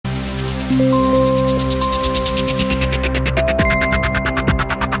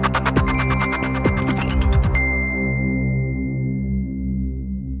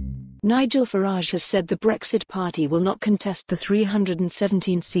Nigel Farage has said the Brexit Party will not contest the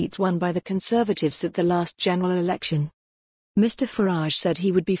 317 seats won by the Conservatives at the last general election. Mr Farage said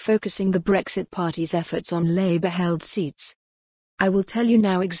he would be focusing the Brexit Party's efforts on Labour-held seats. "I will tell you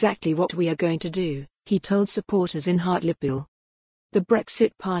now exactly what we are going to do," he told supporters in Hartlepool. The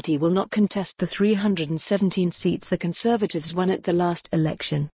Brexit Party will not contest the 317 seats the Conservatives won at the last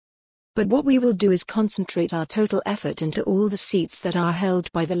election. But what we will do is concentrate our total effort into all the seats that are held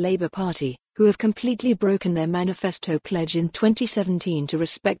by the Labour Party, who have completely broken their manifesto pledge in 2017 to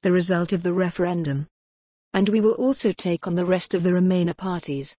respect the result of the referendum. And we will also take on the rest of the Remainer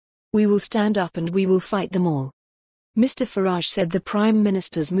parties. We will stand up and we will fight them all. Mr Farage said the Prime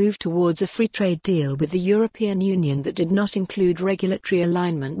Minister's move towards a free trade deal with the European Union that did not include regulatory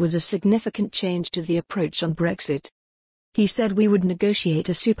alignment was a significant change to the approach on Brexit. He said we would negotiate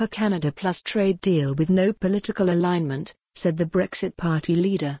a Super Canada Plus trade deal with no political alignment, said the Brexit Party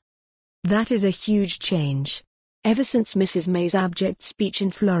leader. That is a huge change. Ever since Mrs May's abject speech in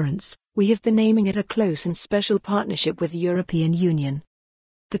Florence, we have been aiming at a close and special partnership with the European Union.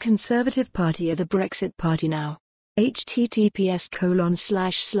 The Conservative Party are the Brexit Party now.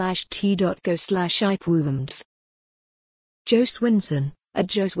 https://t.go/ipwumdv. Joe Swinson, at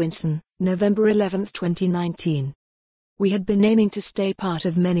Joe Swinson, November 11, 2019. We had been aiming to stay part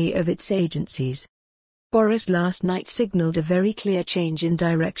of many of its agencies. Boris last night signalled a very clear change in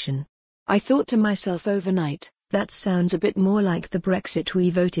direction. I thought to myself overnight, that sounds a bit more like the Brexit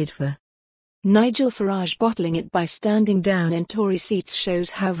we voted for. Nigel Farage bottling it by standing down in Tory seats shows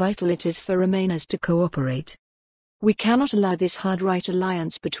how vital it is for Remainers to cooperate. We cannot allow this hard-right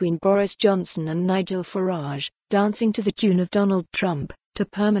alliance between Boris Johnson and Nigel Farage, dancing to the tune of Donald Trump, to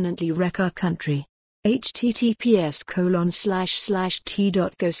permanently wreck our country.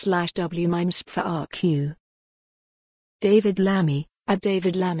 https://t.go/wmimspfarq. David Lammy, at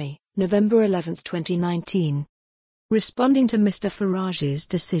David Lammy, November 11, 2019. Responding to Mr Farage's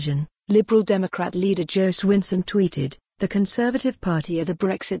decision, Liberal Democrat leader Joe Swinson tweeted, "The Conservative Party are the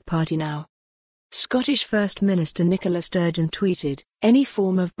Brexit Party now." Scottish First Minister Nicola Sturgeon tweeted, "Any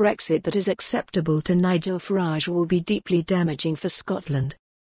form of Brexit that is acceptable to Nigel Farage will be deeply damaging for Scotland.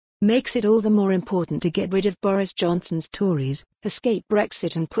 Makes it all the more important to get rid of Boris Johnson's Tories, escape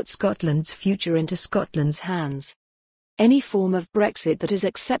Brexit and put Scotland's future into Scotland's hands. Any form of Brexit that is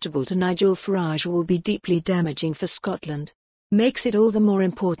acceptable to Nigel Farage will be deeply damaging for Scotland. Makes it all the more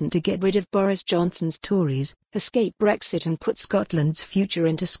important to get rid of Boris Johnson's Tories, escape Brexit and put Scotland's future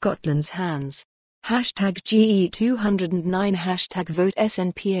into Scotland's hands." #GE209 #vote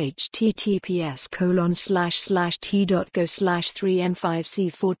SNP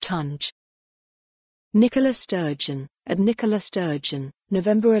https://t.go/3m5c4 tunge. Nicola Sturgeon, at Nicola Sturgeon,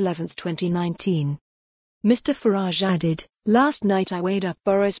 November 11, 2019. Mr Farage added, "Last night I weighed up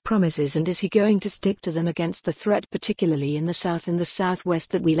Boris' promises and is he going to stick to them against the threat particularly in the south and the southwest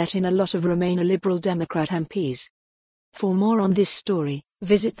that we let in a lot of Remainer Liberal Democrat MPs?" For more on this story,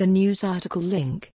 visit the news article link.